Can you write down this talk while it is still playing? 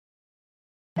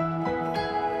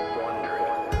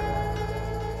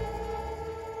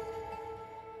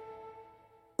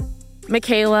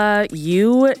Michaela,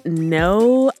 you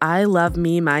know I love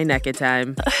me my naked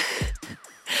time.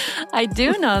 I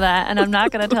do know that, and I'm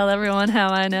not going to tell everyone how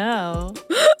I know.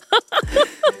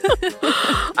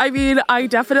 I mean, I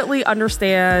definitely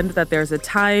understand that there's a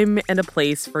time and a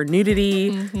place for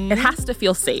nudity. Mm-hmm. It has to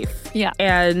feel safe. Yeah.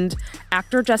 And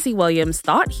actor Jesse Williams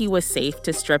thought he was safe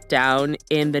to strip down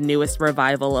in the newest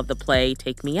revival of the play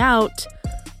Take Me Out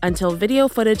until video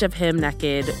footage of him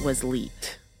naked was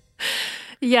leaked.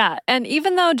 Yeah, and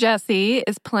even though Jesse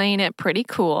is playing it pretty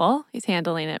cool, he's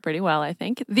handling it pretty well, I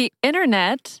think, the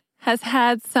internet has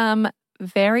had some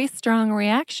very strong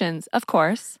reactions, of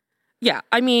course. Yeah,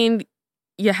 I mean,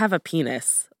 you have a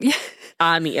penis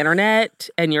on the internet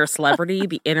and you're a celebrity.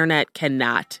 The internet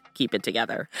cannot keep it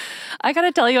together. I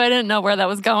gotta tell you, I didn't know where that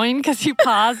was going because you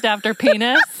paused after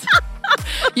penis.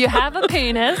 You have a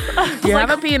penis. You have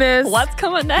a penis. What's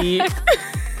coming next?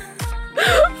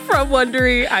 From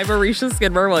Wondery, I'm Arisha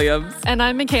Skidmore-Williams. And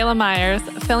I'm Michaela Myers,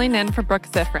 filling in for Brooke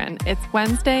Ziffrin. It's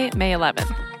Wednesday, May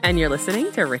 11th. And you're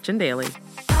listening to Rich and Daily.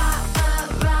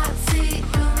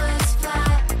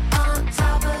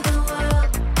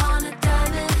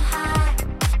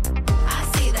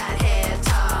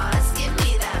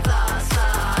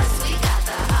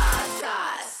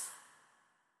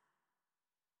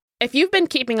 If you've been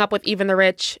keeping up with Even the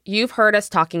Rich, you've heard us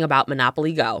talking about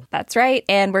Monopoly Go. That's right,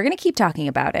 and we're going to keep talking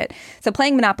about it. So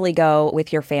playing Monopoly Go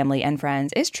with your family and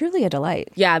friends is truly a delight.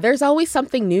 Yeah, there's always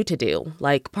something new to do,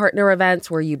 like partner events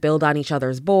where you build on each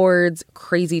other's boards,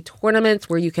 crazy tournaments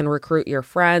where you can recruit your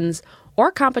friends,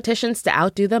 or competitions to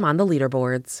outdo them on the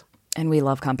leaderboards. And we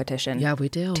love competition. Yeah, we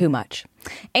do. Too much.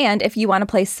 And if you want to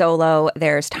play solo,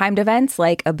 there's timed events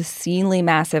like obscenely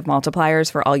massive multipliers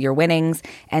for all your winnings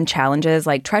and challenges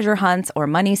like treasure hunts or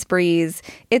money sprees.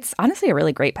 It's honestly a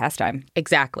really great pastime.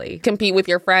 Exactly. Compete with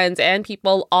your friends and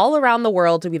people all around the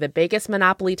world to be the biggest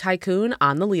Monopoly tycoon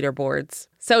on the leaderboards.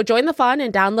 So join the fun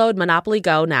and download Monopoly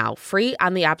Go now, free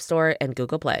on the App Store and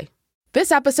Google Play.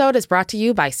 This episode is brought to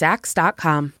you by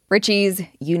Saks.com. Richies,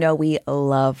 you know we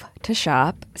love to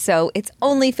shop, so it's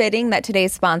only fitting that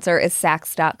today's sponsor is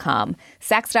Saks.com.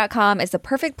 Saks.com is the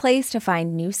perfect place to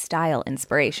find new style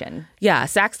inspiration. Yeah,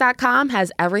 Saks.com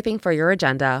has everything for your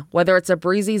agenda, whether it's a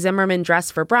breezy Zimmermann dress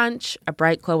for brunch, a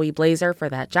bright Chloe blazer for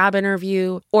that job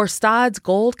interview, or Staud's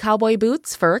gold cowboy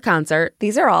boots for a concert.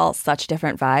 These are all such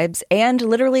different vibes, and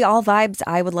literally all vibes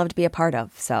I would love to be a part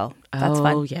of, so that's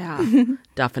fun. Oh, yeah,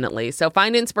 definitely. So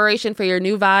find inspiration for your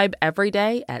new vibe every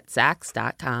day at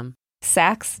Saks.com.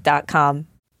 Saks.com.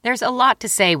 There's a lot to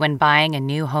say when buying a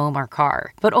new home or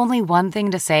car, but only one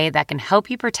thing to say that can help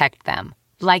you protect them.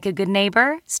 Like a good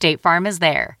neighbor, State Farm is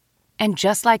there. And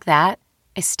just like that,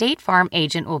 a State Farm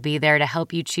agent will be there to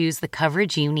help you choose the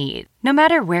coverage you need, no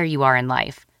matter where you are in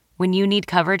life. When you need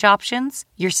coverage options,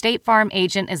 your State Farm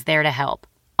agent is there to help,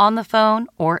 on the phone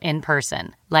or in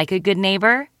person. Like a good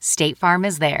neighbor, State Farm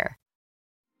is there.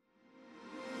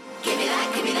 Give me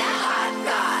that hot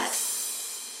goss.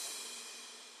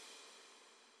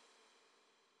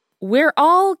 We're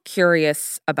all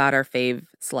curious about our fave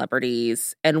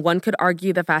celebrities, and one could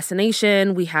argue the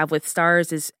fascination we have with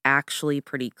stars is actually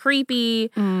pretty creepy.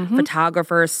 Mm-hmm.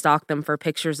 Photographers stalk them for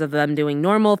pictures of them doing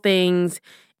normal things.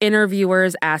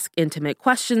 Interviewers ask intimate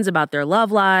questions about their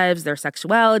love lives, their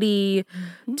sexuality.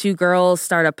 Mm-hmm. Two girls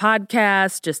start a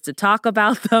podcast just to talk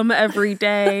about them every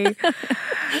day.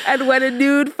 And when a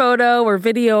nude photo or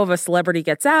video of a celebrity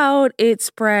gets out, it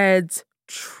spreads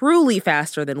truly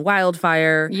faster than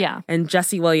wildfire. Yeah. And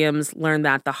Jesse Williams learned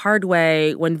that the hard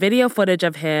way when video footage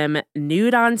of him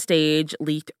nude on stage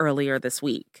leaked earlier this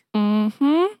week.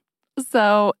 Mm-hmm.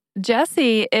 So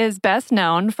Jesse is best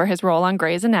known for his role on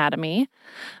Grey's Anatomy,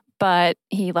 but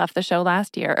he left the show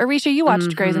last year. Arisha, you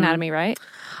watched Grey's Anatomy, right?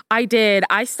 I did.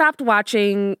 I stopped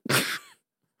watching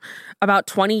about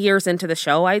 20 years into the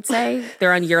show, I'd say.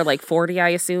 They're on year like 40, I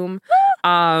assume.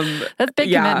 That's a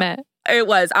big commitment. It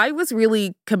was. I was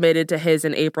really committed to his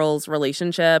and April's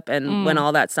relationship. And when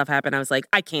all that stuff happened, I was like,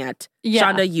 I can't.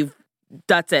 Yeah. Shonda,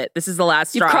 that's it. This is the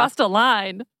last straw. You've crossed a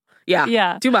line.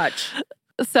 Yeah. Too much.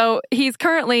 So he's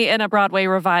currently in a Broadway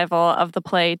revival of the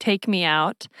play Take Me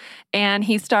Out, and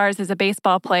he stars as a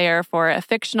baseball player for a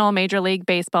fictional Major League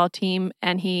Baseball team,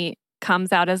 and he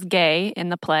comes out as gay in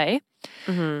the play.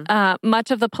 Mm-hmm. Much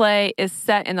of the play is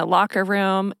set in the locker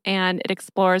room, and it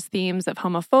explores themes of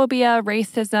homophobia,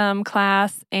 racism,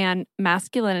 class, and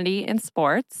masculinity in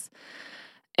sports.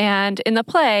 And in the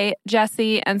play,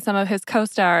 Jesse and some of his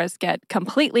co-stars get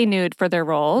completely nude for their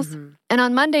roles. Mm-hmm. And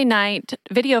on Monday night,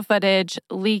 video footage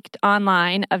leaked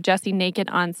online of Jesse naked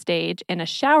on stage in a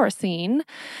shower scene.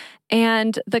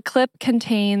 And the clip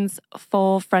contains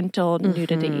full frontal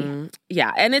nudity.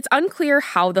 Yeah, and it's unclear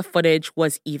how the footage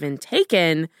was even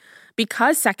taken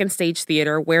because Second Stage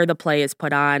Theater, where the play is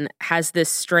put on, has this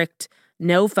strict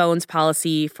no phones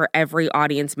policy for every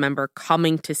audience member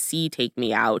coming to see Take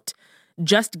Me Out.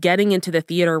 Just getting into the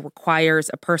theater requires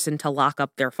a person to lock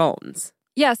up their phones.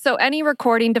 Yeah, so any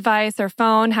recording device or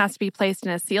phone has to be placed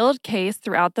in a sealed case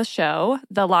throughout the show.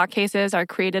 The lock cases are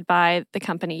created by the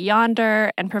company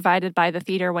Yonder and provided by the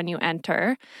theater when you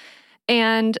enter.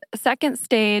 And Second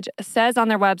Stage says on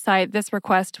their website this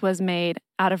request was made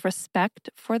out of respect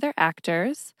for their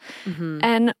actors.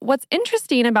 And what's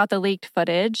interesting about the leaked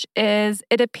footage is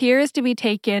it appears to be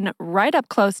taken right up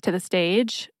close to the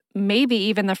stage, maybe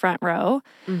even the front row.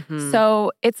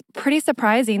 So it's pretty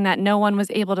surprising that no one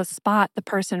was able to spot the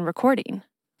person recording.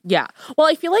 Yeah. Well,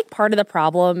 I feel like part of the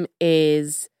problem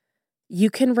is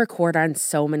you can record on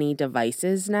so many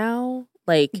devices now.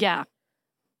 Like, Yeah.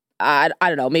 I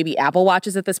don't know, maybe Apple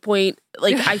Watches at this point.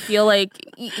 Like, I feel like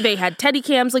they had Teddy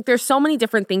cams. Like, there's so many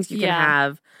different things you can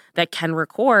have that can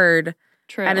record.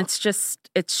 True. And it's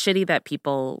shitty that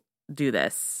people do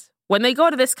this when they go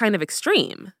to this kind of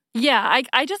extreme. Yeah,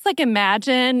 I just like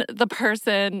imagine the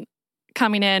person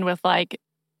coming in with like,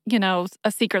 you know,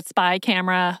 a secret spy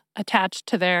camera attached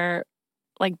to their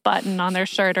like button on their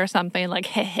shirt or something like,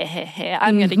 hey,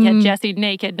 I'm going to get Jesse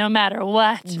naked no matter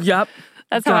what. Yep.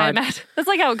 That's how I imagine. That's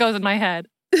like how it goes in my head.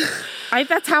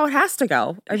 That's how it has to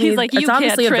go. I mean, He's like, it's you can't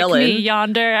obviously trick a villain. me,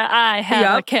 Yonder. I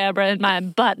have a camera in my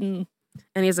button.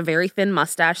 And he has a very thin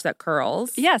mustache that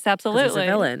curls. Yes, absolutely. He's a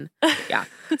villain. Yeah.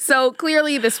 So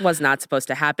clearly this was not supposed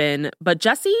to happen, but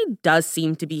Jesse does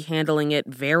seem to be handling it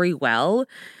very well.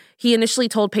 He initially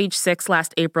told Page Six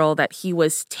last April that he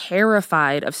was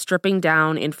terrified of stripping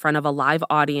down in front of a live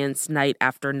audience night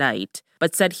after night,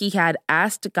 but said he had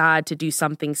asked God to do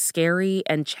something scary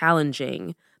and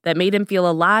challenging that made him feel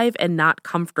alive and not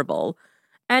comfortable.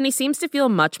 And he seems to feel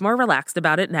much more relaxed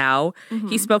about it now.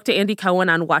 He spoke to Andy Cohen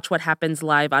on Watch What Happens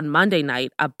Live on Monday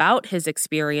night about his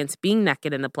experience being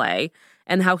naked in the play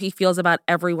and how he feels about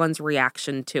everyone's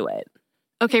reaction to it.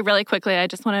 Okay, really quickly, I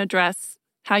just want to address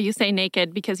how you say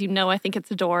naked because you know I think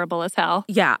it's adorable as hell.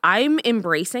 Yeah, I'm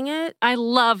embracing it. I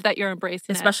love that you're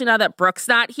embracing Especially now that Brooke's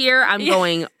not here, I'm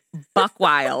going buck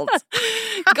wild.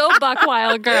 Go buck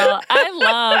wild, girl. I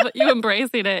love you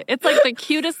embracing it. It's like the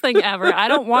cutest thing ever. I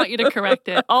don't want you to correct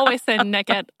it. Always say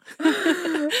naked.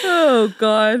 Oh,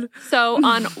 God. So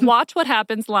on Watch What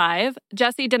Happens Live,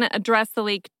 Jesse didn't address the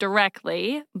leak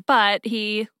directly, but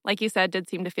he, like you said, did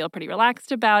seem to feel pretty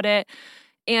relaxed about it.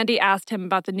 Andy asked him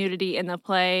about the nudity in the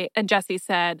play, and Jesse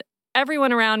said,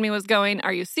 everyone around me was going,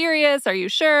 are you serious? Are you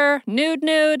sure?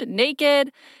 Nude,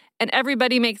 naked. And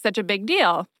everybody makes such a big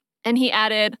deal. And he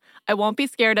added, I won't be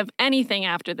scared of anything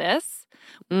after this.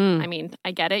 I mean,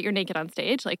 I get it. You're naked on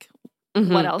stage. Like,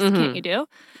 what else can't you do?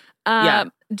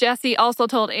 Jesse also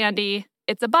told Andy,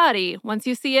 it's a body. Once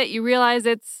you see it, you realize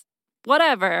it's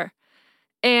whatever.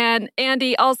 And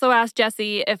Andy also asked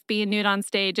Jesse if being nude on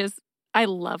stage is, I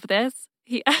love this.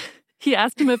 He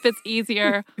asked him if it's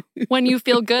easier when you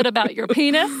feel good about your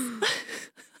penis.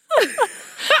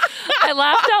 I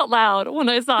laughed out loud when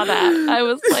I saw that. I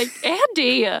was like,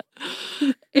 Andy.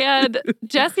 And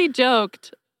Jesse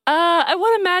joked, I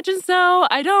would imagine so.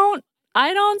 I don't,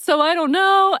 so I don't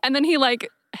know. And then he like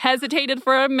hesitated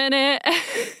for a minute,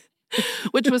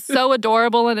 which was so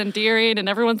adorable and endearing and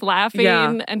everyone's laughing.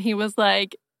 Yeah. And he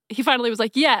finally was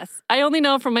like, yes, I only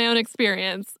know from my own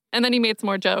experience. And then he made some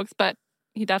more jokes, but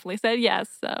he definitely said yes.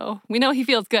 So we know he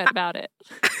feels good about it.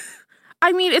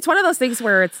 I mean, it's one of those things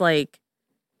where it's like,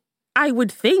 I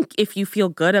would think if you feel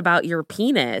good about your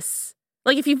penis,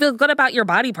 like if you feel good about your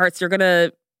body parts, you're going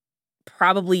to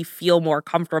probably feel more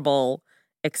comfortable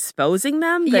exposing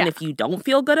them than if you don't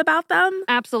feel good about them.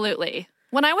 Absolutely.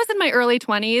 When I was in my early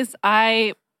 20s,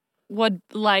 I would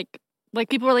like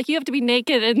people were like, you have to be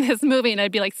naked in this movie. And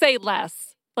I'd be like, say less.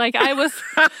 Like I was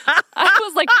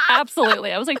like,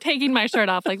 absolutely. I was like taking my shirt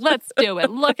off. Like, let's do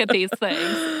it. Look at these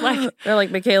things. Like they're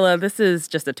like, Michaela, this is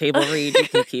just a table read. You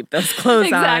can keep those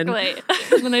clothes on. Exactly.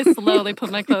 And then I slowly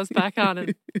put my clothes back on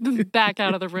and back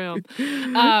out of the room.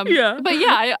 But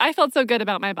yeah, I felt so good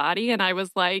about my body. And I was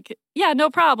like, yeah, no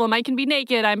problem. I can be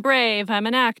naked. I'm brave. I'm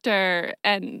an actor.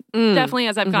 And definitely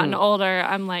as I've gotten older,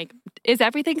 I'm like, is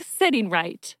everything sitting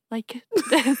right? Like,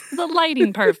 is the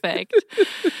lighting perfect?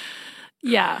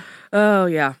 Yeah. Oh,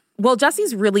 yeah. Well,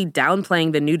 Jesse's really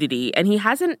downplaying the nudity, and he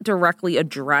hasn't directly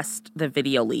addressed the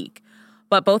video leak.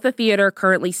 But both the theater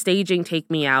currently staging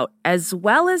Take Me Out, as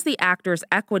well as the Actors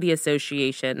Equity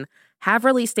Association, have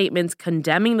released statements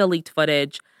condemning the leaked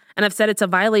footage and have said it's a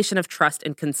violation of trust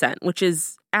and consent, which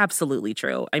is absolutely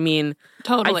true. I mean,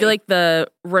 Totally. I feel like the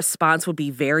response would be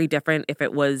very different if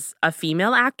it was a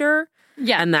female actor.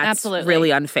 Yeah, and that's absolutely.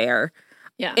 really unfair.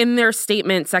 Yeah. In their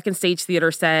statement, Second Stage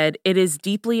Theater said, "It is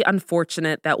deeply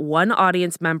unfortunate that one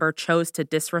audience member chose to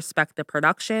disrespect the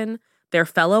production, their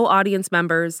fellow audience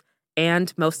members,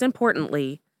 and most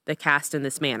importantly, the cast in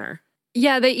this manner."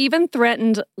 Yeah, they even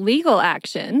threatened legal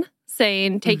action,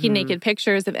 saying taking naked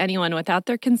pictures of anyone without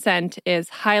their consent is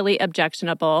highly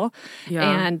objectionable,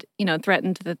 and,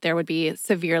 threatened that there would be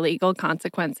severe legal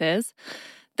consequences.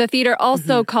 The theater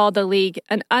also called the league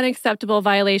an unacceptable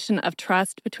violation of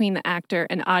trust between the actor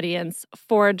and audience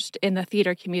forged in the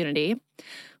theater community,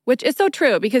 which is so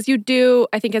true because you do,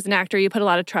 I think as an actor, you put a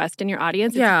lot of trust in your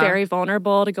audience. Yeah. It's very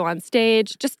vulnerable to go on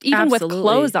stage, just even with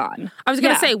clothes on. I was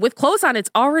going to say, with clothes on,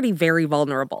 it's already very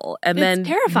vulnerable. And It's then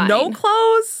terrifying. no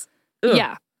clothes? Ugh,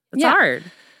 Yeah. It's hard.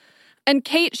 And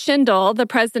Kate Schindel, the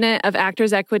president of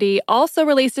Actors Equity, also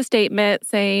released a statement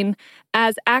saying,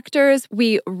 "As actors,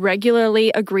 we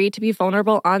regularly agree to be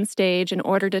vulnerable on stage in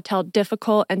order to tell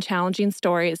difficult and challenging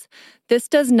stories. This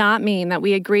does not mean that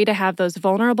we agree to have those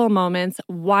vulnerable moments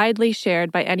widely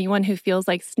shared by anyone who feels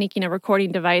like sneaking a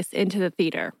recording device into the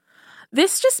theater."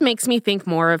 This just makes me think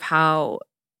more of how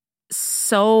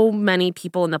so many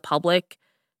people in the public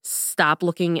stop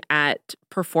looking at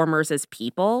performers as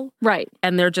people. Right.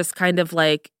 And they're just kind of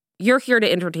like, you're here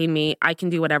to entertain me. I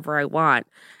can do whatever I want.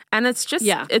 And it's just,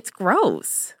 it's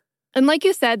gross. And like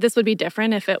you said, this would be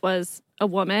different if it was a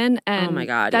woman. And oh my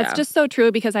God, that's just so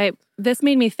true because this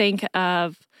made me think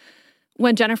of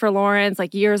when Jennifer Lawrence,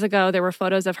 like years ago, there were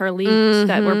photos of her leaked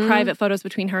that were private photos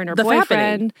between her and her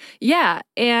boyfriend. Fappening. Yeah.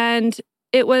 And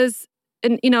it was,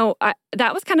 and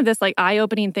that was kind of this like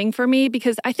eye-opening thing for me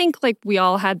because I think like we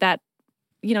all had that,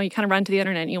 you kind of run to the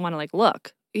internet and you want to like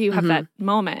look. You have that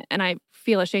moment. And I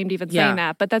feel ashamed even saying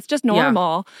that, but that's just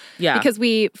normal. Yeah. Because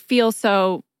we feel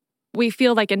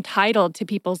like entitled to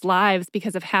people's lives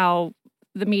because of how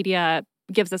the media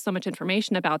gives us so much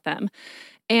information about them.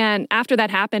 And after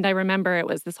that happened, I remember it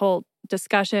was this whole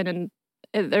discussion and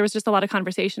there was just a lot of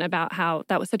conversation about how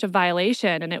that was such a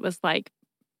violation. And it was like,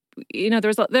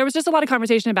 there was just a lot of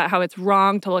conversation about how it's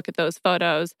wrong to look at those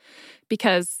photos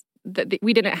because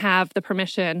we didn't have the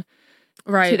permission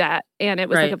to that. And it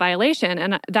was like a violation.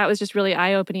 And that was just really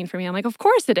eye-opening for me. I'm like, of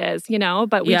course it is,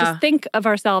 but we just think of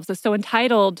ourselves as so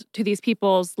entitled to these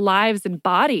people's lives and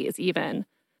bodies even.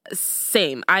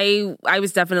 Same. I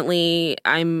was definitely,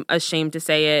 I'm ashamed to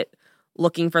say it,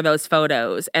 looking for those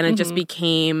photos. And it just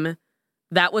became,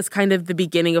 that was kind of the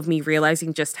beginning of me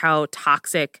realizing just how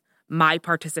toxic my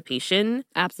participation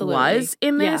was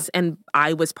in this. And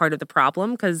I was part of the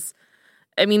problem because,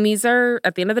 I mean, these are,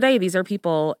 at the end of the day, these are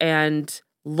people. And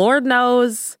Lord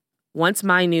knows, once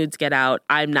my nudes get out,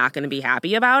 I'm not going to be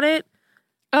happy about it.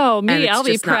 Oh, me, I'll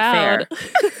be proud.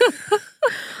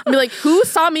 I'll be like, who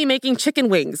saw me making chicken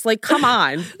wings? Like, come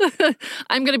on.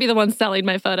 I'm going to be the one selling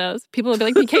my photos. People will be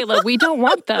like, Michaela, we don't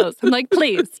want those. I'm like,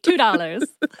 please, $2.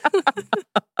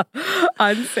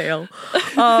 On sale.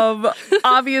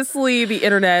 Obviously, the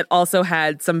internet also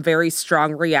had some very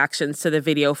strong reactions to the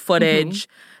video footage.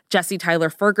 Jesse Tyler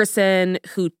Ferguson,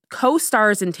 who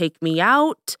co-stars in Take Me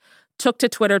Out, took to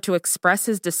Twitter to express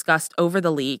his disgust over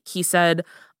the leak. He said,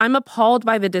 "I'm appalled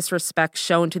by the disrespect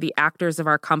shown to the actors of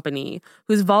our company,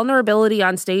 whose vulnerability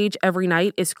on stage every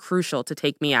night is crucial to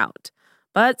Take Me Out."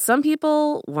 But some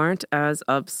people weren't as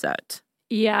upset.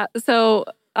 Yeah, so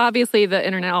obviously the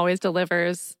internet always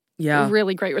delivers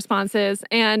really great responses.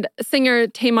 And singer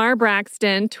Tamar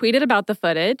Braxton tweeted about the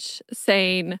footage,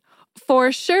 saying,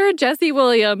 "For sure, Jesse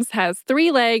Williams has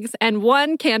 3 legs and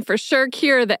one can for sure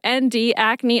cure the ND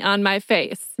acne on my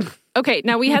face." Okay,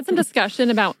 now we had some discussion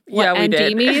about what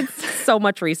ND means. So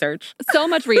much research. So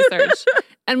much research.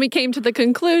 And we came to the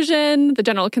conclusion, the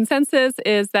general consensus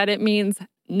is that it means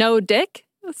no dick.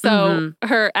 So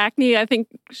her acne, I think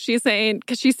she's saying,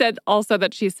 because she said also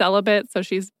that she's celibate. So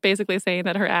she's basically saying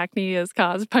that her acne is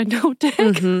caused by no dick.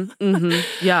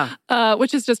 Yeah.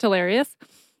 Which is just hilarious.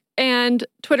 And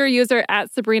Twitter user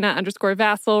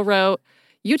 @Sabrina_Vassal wrote,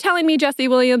 "You telling me Jesse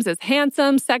Williams is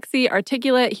handsome, sexy,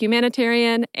 articulate,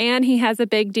 humanitarian, and he has a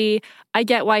big D. I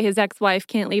get why his ex-wife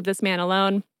can't leave this man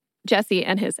alone." Jesse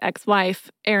and his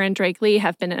ex-wife, Erin Drake Lee,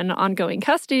 have been in an ongoing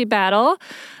custody battle.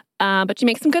 But she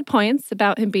makes some good points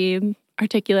about him being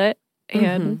articulate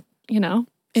and,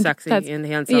 sexy and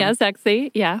handsome. Yeah,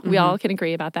 sexy. Yeah, we all can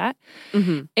agree about that.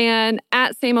 And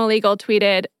 @SameOlegal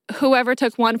tweeted, "Whoever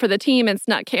took one for the team and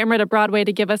snuck camera to Broadway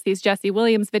to give us these Jesse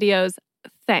Williams videos,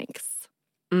 thanks."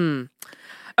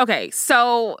 Okay,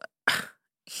 so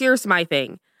here's my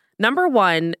thing. Number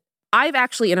one, I've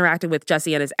actually interacted with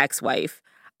Jesse and his ex-wife.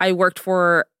 I worked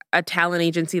for a talent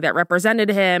agency that represented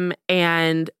him,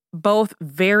 and both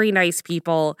very nice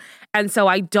people. And so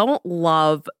I don't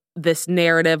love this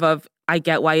narrative of, I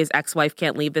get why his ex-wife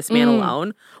can't leave this man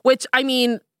alone, which, I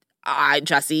mean,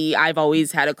 Jesse, I've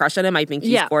always had a crush on him. I think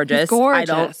he's gorgeous. He's gorgeous.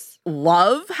 I don't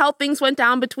love how things went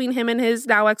down between him and his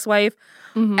now ex-wife.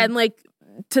 And like,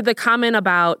 to the comment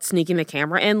about sneaking the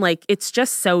camera in, like, it's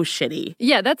just so shitty.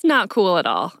 Yeah, that's not cool at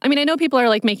all. I mean, I know people are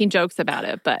like making jokes about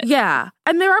it, but yeah.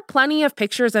 And there are plenty of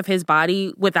pictures of his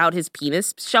body without his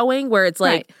penis showing where it's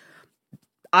like,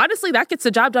 honestly, that gets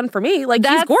the job done for me. Like,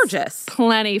 he's gorgeous.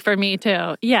 Plenty for me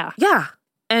too. Yeah. Yeah.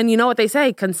 And you know what they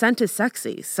say, consent is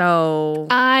sexy. So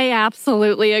I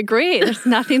absolutely agree. There's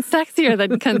nothing sexier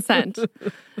than consent.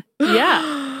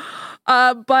 Yeah.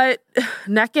 But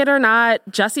naked or not,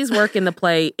 Jesse's work in the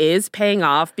play is paying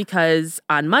off because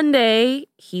on Monday,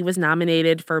 he was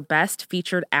nominated for Best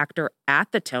Featured Actor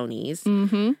at the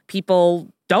Tonys.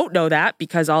 People don't know that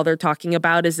because all they're talking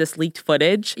about is this leaked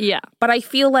footage. Yeah. But I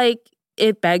feel like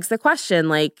it begs the question,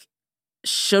 like,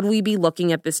 should we be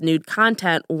looking at this nude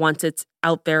content once it's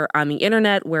out there on the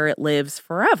internet where it lives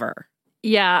forever?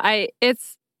 Yeah,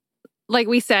 it's like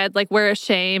we said, like, we're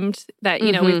ashamed that,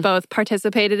 you know, we've both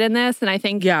participated in this. And I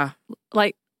think,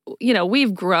 like, you know,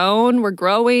 we've grown, we're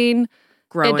growing.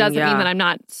 It doesn't mean that I'm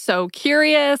not so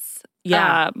curious.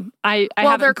 Yeah.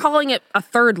 They're calling it a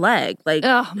third leg. Like,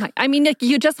 oh my, I mean, Nick,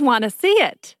 you just want to see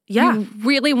it. Yeah. You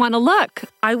really want to look.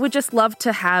 I would just love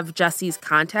to have Jesse's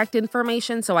contact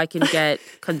information so I can get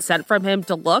consent from him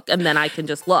to look, and then I can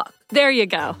just look. There you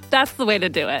go. That's the way to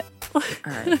do it. All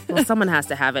right. Well, someone has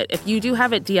to have it. If you do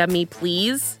have it, DM me,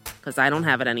 please, because I don't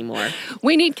have it anymore.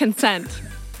 We need consent.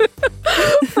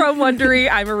 From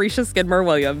Wondery, I'm Arisha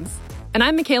Skidmore-Williams. And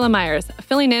I'm Michaela Myers,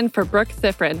 filling in for Brooke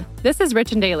Sifrin. This is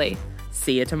Rich and Daily.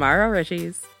 See you tomorrow,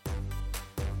 Richies.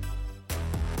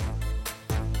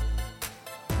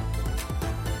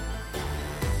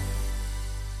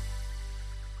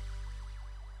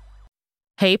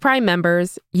 Hey, Prime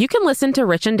members, you can listen to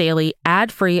Rich and Daily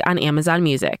ad-free on Amazon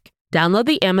Music. Download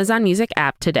the Amazon Music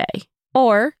app today.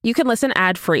 Or you can listen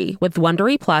ad-free with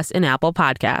Wondery Plus in Apple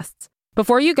Podcasts.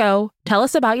 Before you go, tell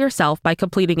us about yourself by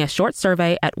completing a short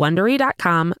survey at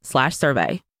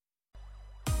Wondery.com/survey.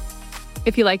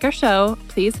 If you like our show,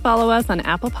 please follow us on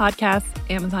Apple Podcasts,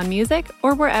 Amazon Music,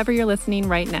 or wherever you're listening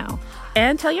right now.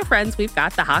 And tell your friends we've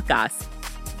got the hot goss.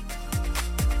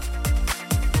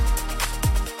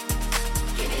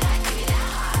 Give me that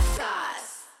hot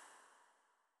sauce.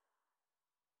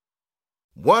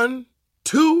 1,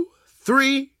 2,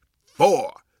 3,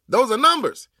 4. Those are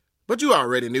numbers. But you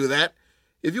already knew that.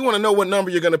 If you want to know what number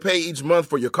you're going to pay each month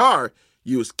for your car,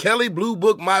 use Kelley Blue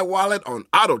Book My Wallet on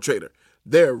AutoTrader.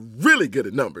 They're really good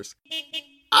at numbers.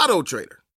 AutoTrader.